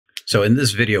So in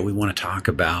this video, we want to talk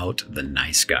about the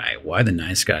nice guy, why the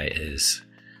nice guy is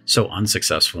so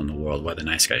unsuccessful in the world, why the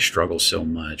nice guy struggles so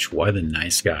much, why the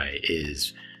nice guy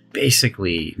is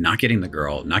basically not getting the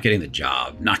girl, not getting the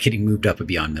job, not getting moved up and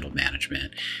beyond middle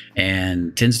management,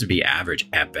 and tends to be average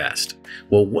at best.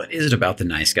 Well, what is it about the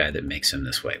nice guy that makes him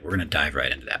this way? We're going to dive right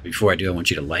into that. Before I do, I want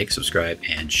you to like, subscribe,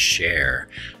 and share,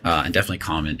 and definitely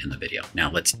comment in the video.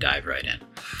 Now let's dive right in.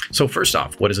 So first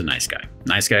off, what is a nice guy?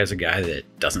 Nice guy is a guy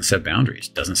that doesn't set boundaries,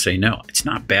 doesn't say no. It's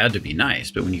not bad to be nice,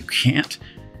 but when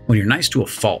you're nice to a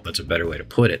fault, that's a better way to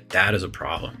put it, that is a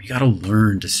problem. You got to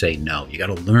learn to say no. You got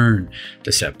to learn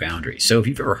to set boundaries. So if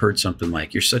you've ever heard something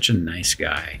like, you're such a nice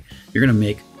guy, you're going to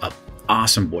make an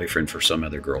awesome boyfriend for some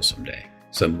other girl someday.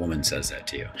 Some woman says that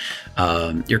to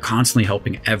you. You're constantly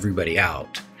helping everybody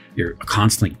out. You're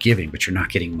constantly giving, but you're not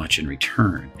getting much in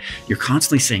return. You're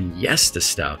constantly saying yes to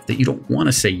stuff that you don't want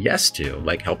to say yes to,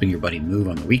 like helping your buddy move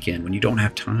on the weekend when you don't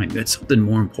have time. That's something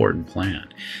more important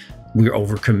planned. We're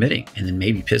overcommitting and then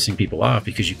maybe pissing people off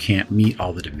because you can't meet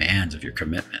all the demands of your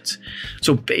commitments.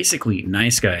 So basically,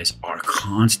 nice guys are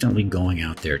constantly going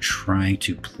out there trying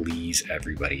to please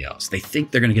everybody else. They think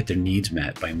they're going to get their needs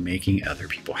met by making other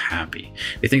people happy.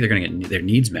 They think they're going to get their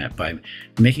needs met by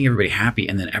making everybody happy,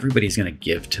 and then everybody's going to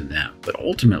give to them. But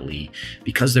ultimately,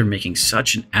 because they're making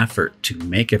such an effort to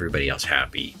make everybody else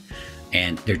happy,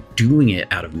 and they're doing it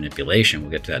out of manipulation,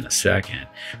 we'll get to that in a second,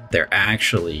 they're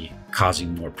actually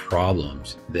causing more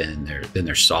problems than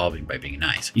they're solving by being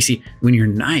nice. You see, when you're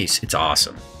nice, it's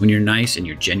awesome. When you're nice and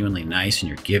you're genuinely nice and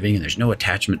you're giving and there's no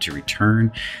attachment to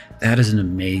return, that is an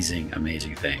amazing,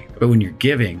 amazing thing. But when you're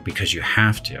giving because you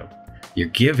have to, you're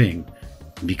giving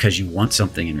because you want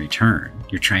something in return,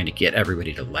 you're trying to get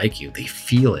everybody to like you, they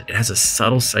feel it. It has a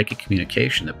subtle psychic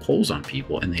communication that pulls on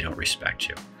people and they don't respect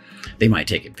you. They might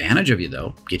take advantage of you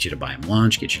though, get you to buy them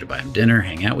lunch, get you to buy them dinner,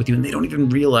 hang out with you, and they don't even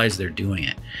realize they're doing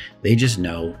it. They just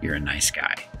know you're a nice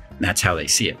guy. That's how they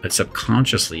see it, but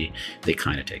subconsciously, they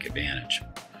kind of take advantage.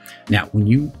 Now, when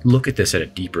you look at this at a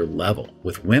deeper level,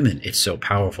 with women, it's so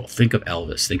powerful. Think of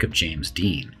Elvis, think of James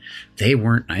Dean. They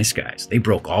weren't nice guys. They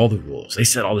broke all the rules. They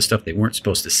said all the stuff they weren't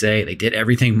supposed to say. They did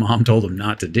everything mom told them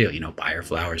not to do. Buy her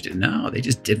flowers. No, they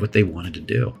just did what they wanted to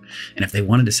do. And if they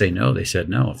wanted to say no, they said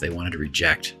no. If they wanted to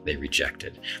reject, they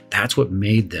rejected. That's what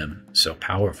made them so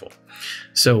powerful.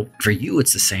 So for you,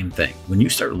 it's the same thing. When you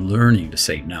start learning to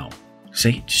say no,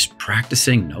 just practice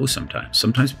saying no sometimes.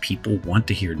 Sometimes people want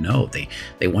to hear no.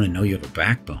 They want to know you have a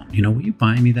backbone. Will you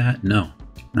buy me that? No,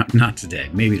 not today.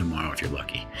 Maybe tomorrow if you're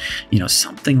lucky.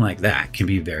 Something like that can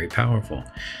be very powerful.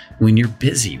 When you're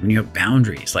busy, when you have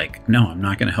boundaries, like, no, I'm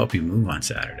not going to help you move on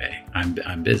Saturday.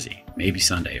 I'm busy. Maybe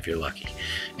Sunday if you're lucky.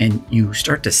 And you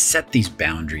start to set these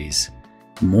boundaries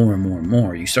more and more and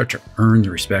more. You start to earn the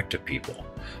respect of people.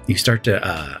 You start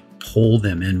to pull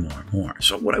them in more and more.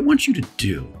 So what I want you to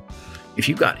do, if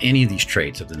you've got any of these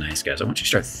traits of the nice guys, I want you to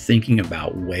start thinking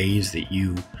about ways that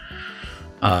you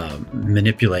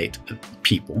manipulate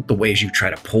people, the ways you try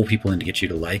to pull people in to get you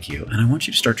to like you. And I want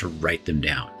you to start to write them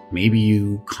down. Maybe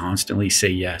you constantly say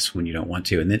yes when you don't want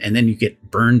to, and then you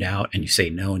get burned out and you say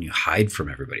no and you hide from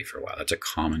everybody for a while. That's a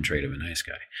common trait of a nice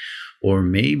guy. Or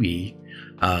maybe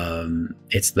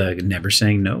it's the never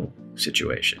saying no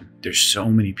situation. There's so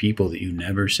many people that you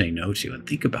never say no to, and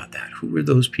think about that. Who are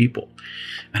those people?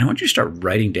 And I want you to start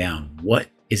writing down what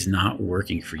is not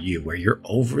working for you, where you're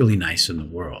overly nice in the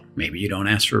world. Maybe you don't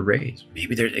ask for a raise.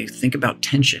 Maybe think about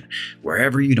tension.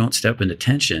 Wherever you don't step into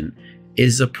tension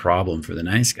is a problem for the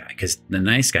nice guy, because the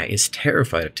nice guy is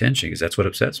terrified of tension because that's what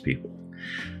upsets people.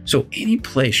 So any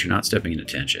place you're not stepping into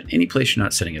tension, any place you're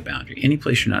not setting a boundary, any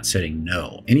place you're not saying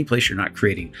no, any place you're not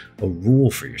creating a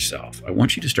rule for yourself, I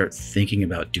want you to start thinking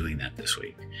about doing that this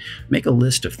week. Make a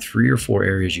list of 3 or 4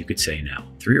 areas you could say no,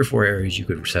 3 or 4 areas you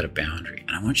could set a boundary.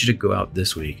 And I want you to go out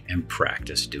this week and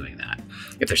practice doing that.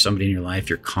 If there's somebody in your life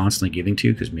you're constantly giving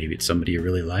to because maybe it's somebody you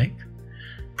really like,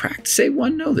 practice say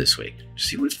one no this week.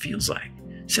 See what it feels like.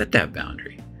 Set that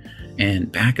boundary.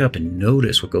 And back up and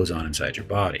notice what goes on inside your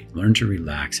body. Learn to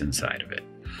relax inside of it.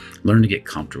 Learn to get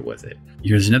comfortable with it.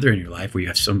 There's another in your life where you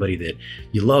have somebody that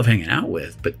you love hanging out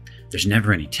with, but there's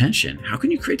never any tension. How can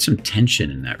you create some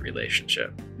tension in that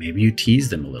relationship? Kind you tease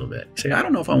them a little bit. Say, I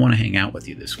don't know if I want to hang out with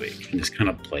you this week, and just kind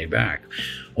of play back.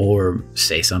 Or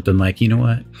say something like, you know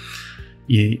what?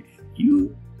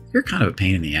 You're kind of a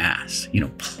pain in the ass.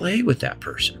 Play with that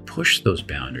person. Push those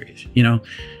boundaries.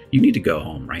 You need to go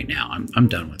home right now. I'm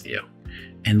done with you.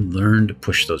 and learn to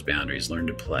push those boundaries, learn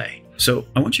to play. So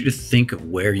I want you to think of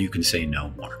where you can say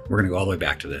no more. We're going to go all the way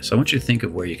back to this. I want you to think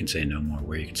of where you can say no more,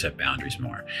 where you can set boundaries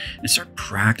more, and start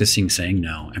practicing saying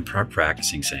no and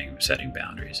practicing setting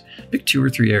boundaries. Pick 2 or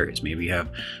 3 areas. Maybe you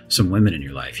have some women in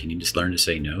your life you need to learn to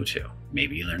say no to.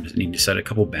 Maybe you need to set a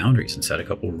couple boundaries and set a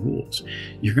couple rules.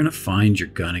 You're going to find you're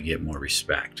going to get more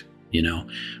respect. You know,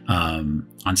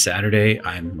 on Saturday,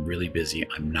 I'm really busy.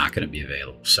 I'm not going to be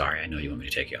available. Sorry, I know you want me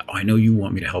to take you out. Oh, I know you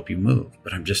want me to help you move,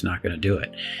 but I'm just not going to do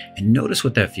it. And notice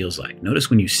what that feels like. Notice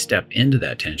when you step into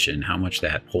that tension, how much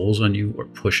that pulls on you or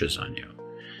pushes on you.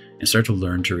 And start to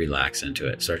learn to relax into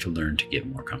it. Start to learn to get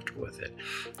more comfortable with it.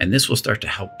 And this will start to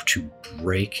help to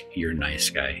break your nice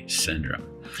guy syndrome.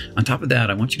 On top of that,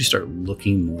 I want you to start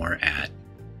looking more at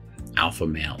alpha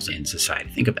males in society.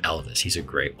 Think of Elvis. He's a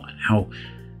great one.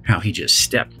 How he just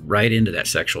stepped right into that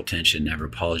sexual tension, never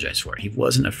apologized for it. He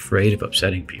wasn't afraid of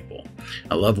upsetting people.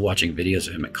 I love watching videos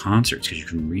of him at concerts because you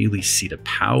can really see the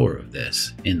power of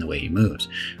this in the way he moves.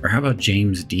 Or how about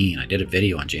James Dean? I did a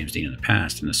video on James Dean in the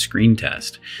past in a screen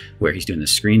test where he's doing the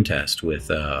screen test with,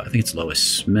 I think it's Lois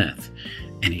Smith.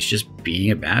 And he's just being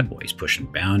a bad boy. He's pushing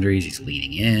boundaries. He's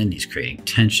leaning in. He's creating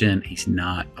tension. He's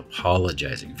not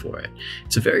apologizing for it.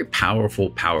 It's a very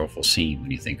powerful, powerful scene when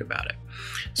you think about it.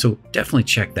 So definitely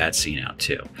check that scene out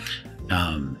too.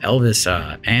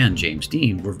 Elvis and James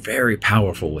Dean were very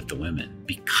powerful with the women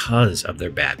because of their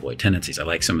bad boy tendencies. I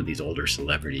like some of these older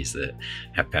celebrities that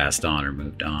have passed on or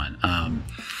moved on.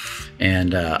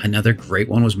 Another great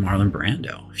one was Marlon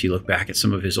Brando. If you look back at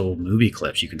some of his old movie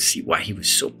clips, you can see why he was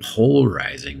so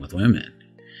polarizing with women.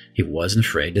 He wasn't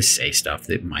afraid to say stuff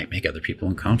that might make other people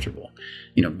uncomfortable.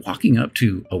 You know, walking up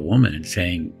to a woman and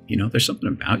saying, you know, there's something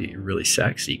about you, you're really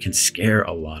sexy, can scare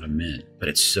a lot of men, but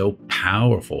it's so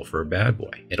powerful for a bad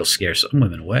boy. It'll scare some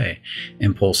women away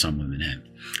and pull some women in.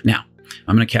 Now,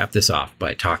 I'm going to cap this off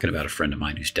by talking about a friend of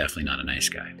mine who's definitely not a nice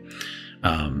guy.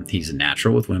 He's a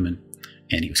natural with women,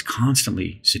 and he was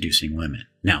constantly seducing women.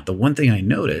 Now, the one thing I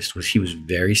noticed was he was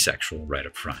very sexual right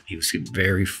up front. He was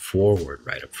very forward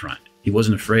right up front. He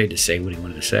wasn't afraid to say what he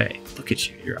wanted to say. Look at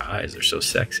you, your eyes are so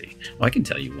sexy. Well, I can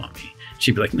tell you want me.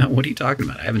 She'd be like, no, what are you talking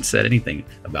about? I haven't said anything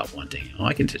about wanting you. Oh,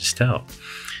 I can just tell.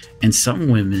 And some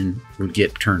women would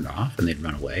get turned off and they'd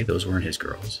run away. Those weren't his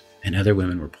girls. And other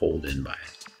women were pulled in by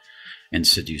it and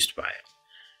seduced by it.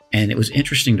 And it was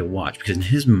interesting to watch because in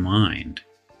his mind,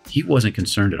 he wasn't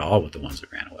concerned at all with the ones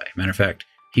that ran away. Matter of fact,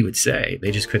 he would say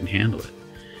they just couldn't handle it.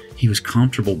 He was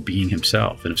comfortable being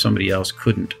himself. And if somebody else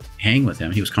couldn't hang with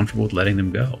him, he was comfortable with letting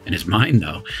them go. In his mind,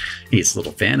 though, his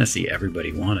little fantasy,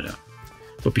 everybody wanted him.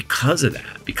 But because of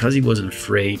that, because he wasn't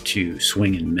afraid to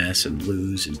swing and miss and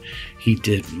lose, and he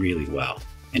did really well.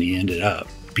 And he ended up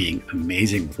being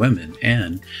amazing with women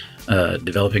and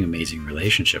developing amazing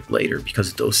relationship later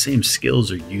because those same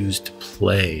skills are used to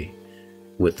play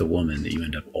with the woman that you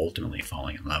end up ultimately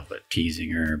falling in love with, teasing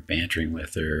her, bantering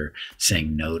with her,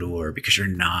 saying no to her because you're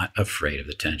not afraid of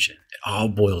the tension. It all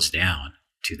boils down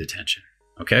to the tension.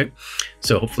 Okay,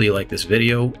 so hopefully you like this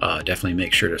video. Definitely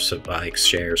make sure to like,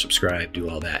 share, subscribe, do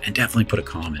all that, and definitely put a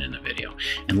comment in the video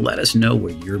and let us know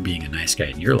where you're being a nice guy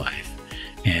in your life.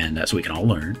 And so we can all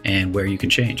learn and where you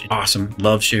can change. Awesome.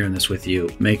 Love sharing this with you.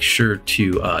 Make sure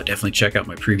to definitely check out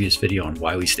my previous video on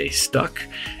why we stay stuck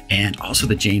and also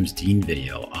the James Dean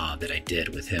video that I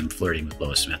did with him flirting with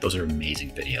Lois Smith. Those are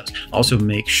amazing videos. Also,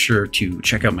 make sure to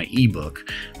check out my ebook.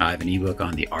 I have an ebook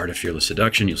on the art of fearless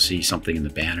seduction. You'll see something in the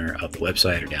banner of the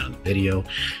website or down in the video.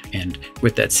 And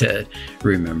with that said,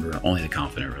 remember, only the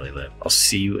confident really live. I'll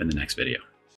see you in the next video.